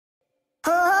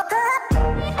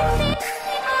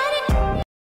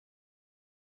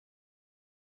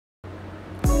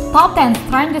Top 10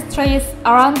 strangest trees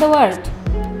around the world.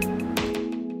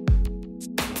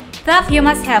 Thus, you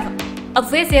must have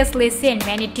obviously seen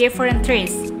many different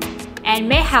trees and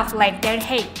may have liked their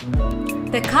height,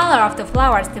 the color of the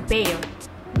flowers they bear,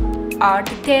 or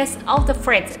the taste of the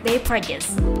fruits they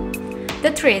produce.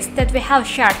 The trees that we have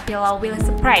shared below will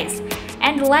surprise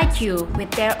and delight you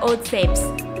with their odd shapes.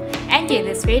 Enjoy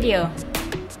this video.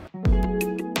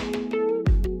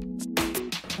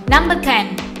 Number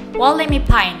 10. Wollemi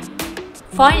pine,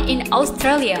 found in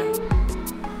Australia.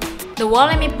 The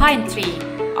Wollemi pine tree,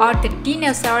 or the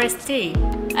dinosaurus tree,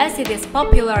 as it is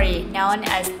popularly known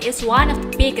as, is one of the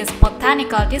biggest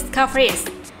botanical discoveries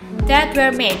that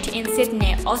were made in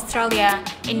Sydney, Australia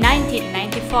in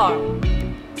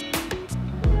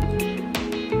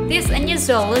 1994. These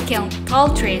unusual-looking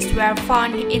tall trees were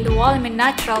found in the Wollemi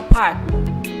Natural Park,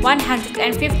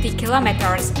 150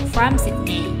 kilometers from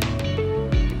Sydney.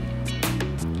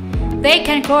 They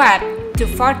can grow up to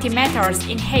 40 meters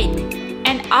in height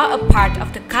and are a part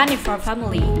of the conifer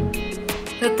family.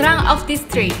 The trunk of this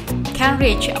tree can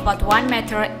reach about 1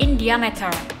 meter in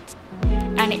diameter,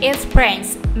 and its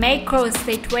branches may grow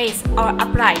sideways or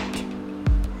upright,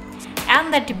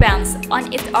 and that depends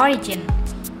on its origin.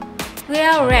 They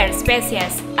are rare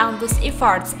species, and those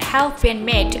efforts have been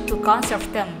made to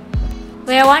conserve them.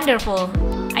 They are wonderful,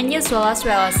 unusual as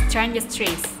well as strangest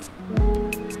trees.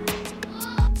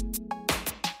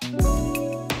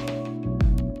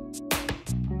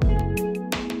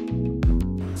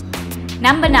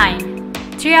 Number 9.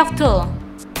 Tree of Tulle,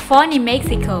 found in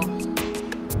Mexico.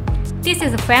 This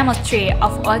is a famous tree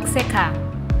of Oaxaca,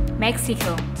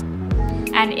 Mexico,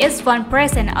 and is one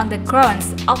present on the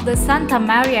grounds of the Santa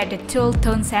Maria de Tulle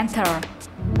Town Center.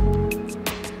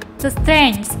 The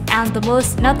strange and the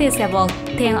most noticeable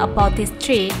thing about this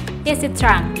tree is its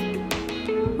trunk,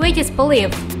 which is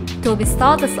believed to be the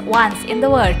tallest one in the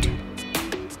world.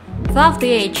 Though the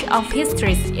age of his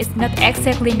trees is not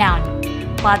exactly known,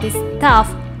 but is thought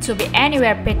to be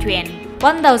anywhere between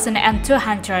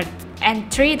 1,200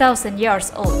 and 3,000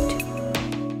 years old.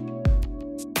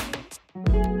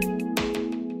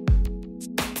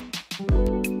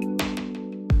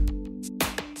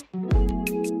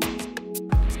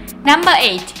 Number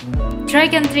 8.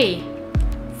 Dragon tree,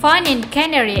 found in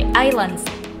Canary Islands.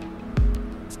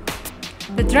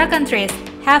 The dragon trees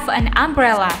have an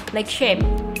umbrella-like shape,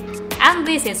 and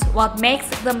this is what makes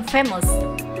them famous.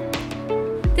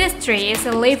 This tree is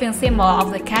a living symbol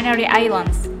of the Canary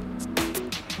Islands,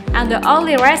 and the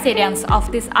early residents of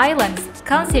these islands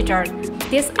considered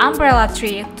this umbrella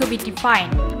tree to be divine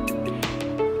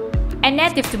and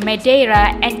native to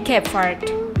Madeira and Cape Verde.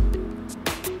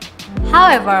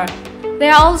 However, they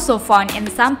are also found in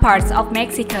some parts of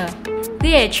Mexico.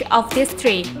 The age of this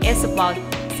tree is about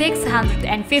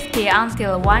 650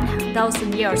 until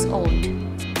 1,000 years old.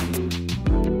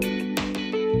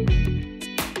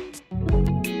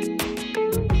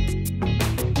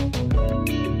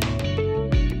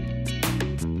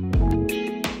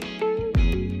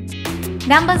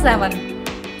 Number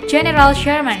 7. General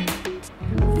Sherman,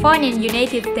 found in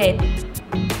United States.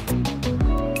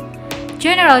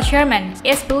 General Sherman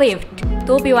is believed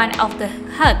to be one of the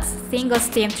hardest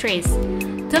single-stem trees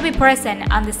to be present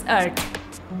on this earth.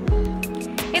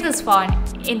 It is found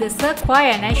in the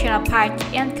Sequoia National Park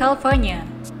in California,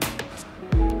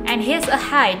 and has a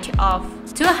height of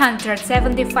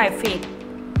 275 feet.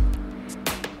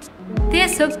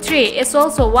 This oak tree is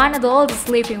also one of the oldest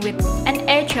living with an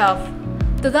age of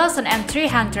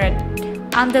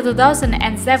 2,300 until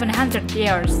 2,700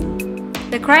 years.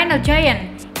 The cranial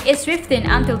giant is 15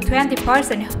 until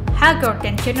 20% higher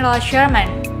than General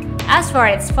Sherman as far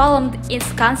as volume is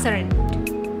concerned.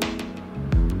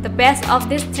 The base of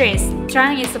this tree's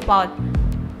trunk is about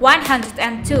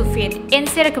 102 feet in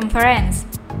circumference.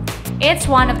 It's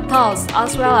one of the tallest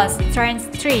as well as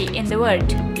strongest tree in the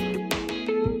world.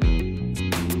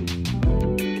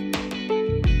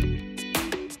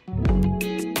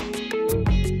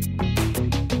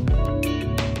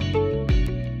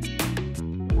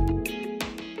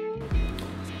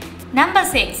 Number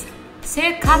 6.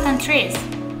 Silk cotton trees,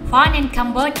 found in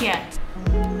Cambodia.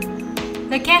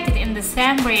 Located in the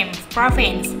Siem Reap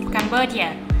province,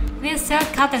 Cambodia, these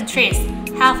silk cotton trees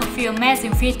have a few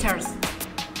amazing features.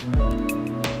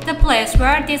 The place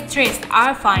where these trees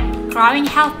are found growing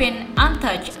has been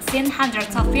untouched since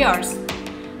hundreds of years,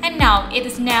 and now it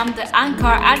is named the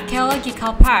Angkor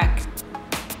Archaeological Park.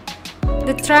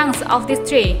 The trunks of this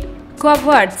tree go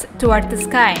upwards toward the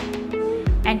sky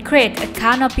and create a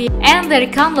canopy, and their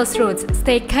countless roots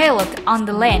stay coiled on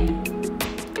the land.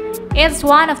 It's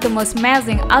one of the most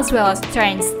amazing as well as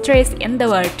strange trees in the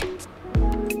world.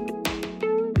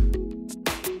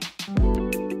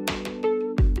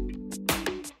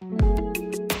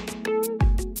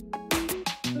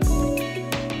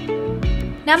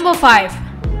 Number 5.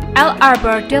 El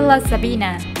Arbor de la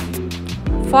Sabina,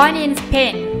 found in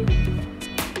Spain.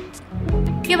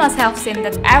 You must have seen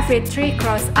that every tree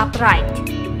grows upright,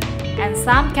 and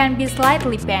some can be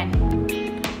slightly bent.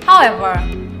 However,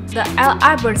 the El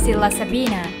Arbor de la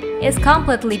Sabina is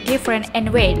completely different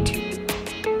in weight.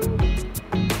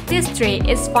 This tree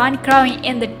is found growing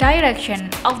in the direction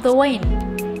of the wind,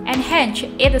 and hence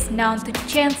it is known to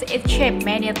change its shape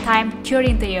many times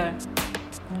during the year.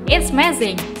 It's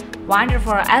amazing,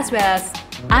 wonderful as well as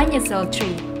unusual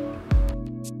tree.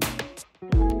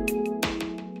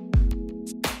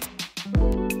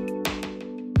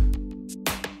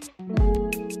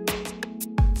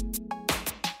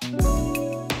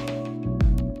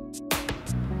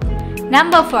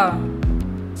 Number 4.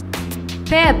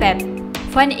 Baobab,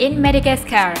 found in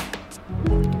Madagascar.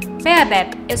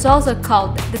 Baobab is also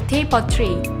called the teapot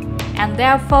tree, and they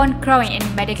are found growing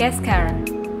in Madagascar.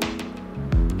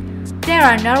 There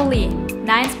are nearly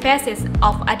 9 species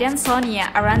of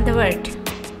Adansonia around the world.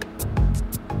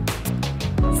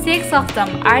 6 of them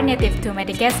are native to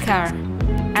Madagascar,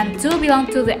 and 2 belong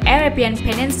to the Arabian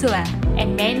Peninsula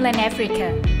and mainland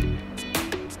Africa.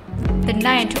 The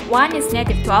 9th one is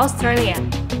native to Australia.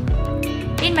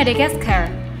 In Madagascar,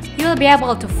 you will be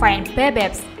able to find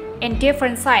baobabs in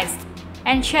different sizes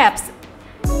and shapes,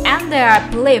 and they are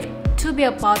believed to be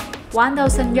about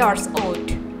 1,000 years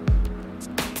old.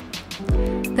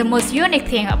 The most unique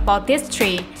thing about this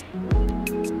tree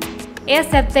is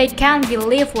that they can be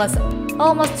leafless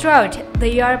almost throughout the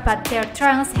year, but their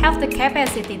trunks have the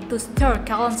capacity to store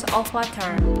gallons of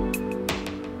water.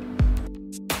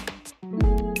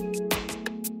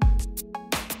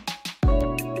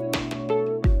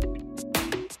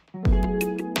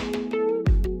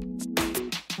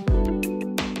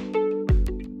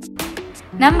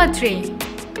 Number 3.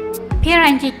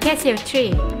 Cashew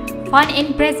tree, found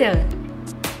in Brazil.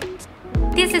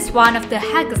 This is one of the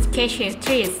highest cashew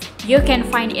trees you can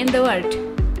find in the world.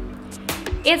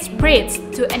 It spreads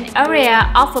to an area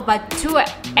of about 2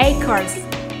 acres,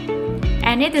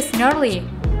 and it is nearly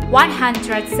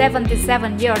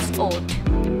 177 years old.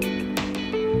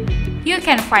 You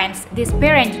can find this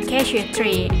cashew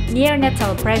tree near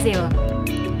Natal, Brazil.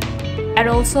 And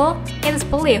also, it is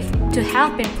believed to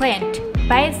have been planted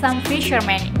by some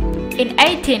fishermen in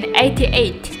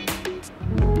 1888.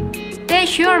 They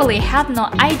surely had no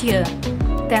idea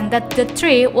then that the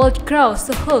tree would grow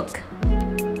so hook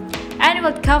and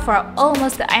would cover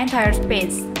almost the entire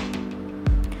space,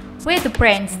 with the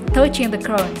branches touching the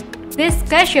ground. This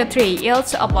cashew tree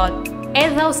yields about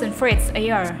 8,000 fruits a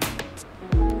year.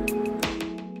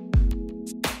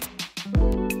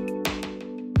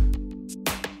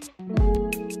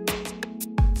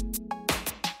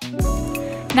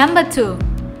 Number 2.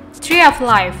 Tree of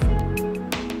Life,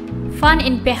 found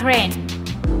in Bahrain.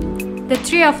 The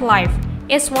Tree of Life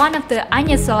is one of the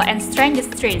unusual and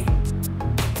strangest trees.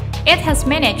 It has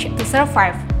managed to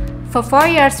survive for 4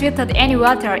 years without any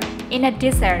water in a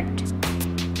desert.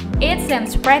 It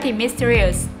seems pretty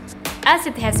mysterious, as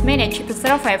it has managed to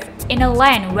survive in a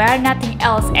land where nothing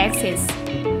else exists.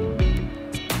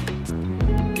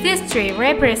 This tree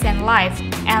represents life,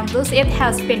 and thus it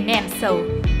has been named so.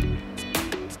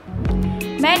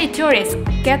 Many tourists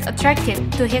get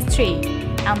attracted to his tree,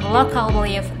 and the local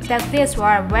believe that this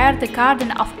was where the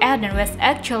Garden of Eden was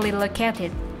actually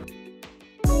located.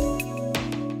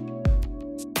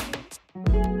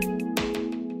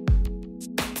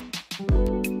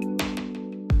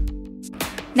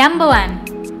 Number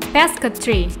 1. Basket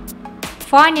tree,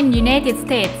 found in United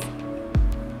States.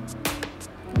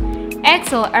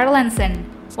 Axel Erlandson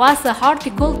was a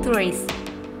horticulturist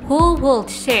who would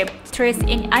shape trees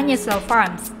in unusual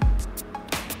forms.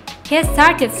 He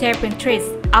started shaping trees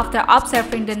after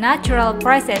observing the natural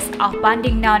process of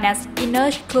bonding known as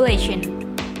inoculation.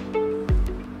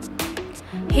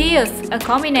 He used a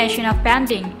combination of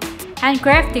bending and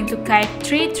grafting to guide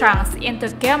tree trunks into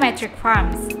geometric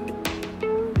forms.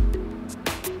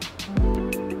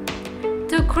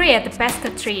 To create the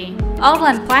basket tree,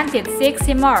 Erland planted 6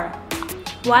 more,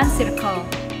 1 circle,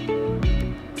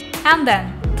 and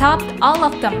then topped all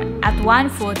of them at 1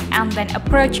 foot and then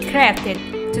approach grafted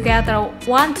together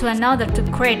one to another to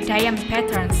create diamond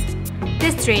patterns.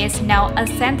 This tree is now a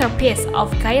centerpiece of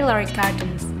gallery garden.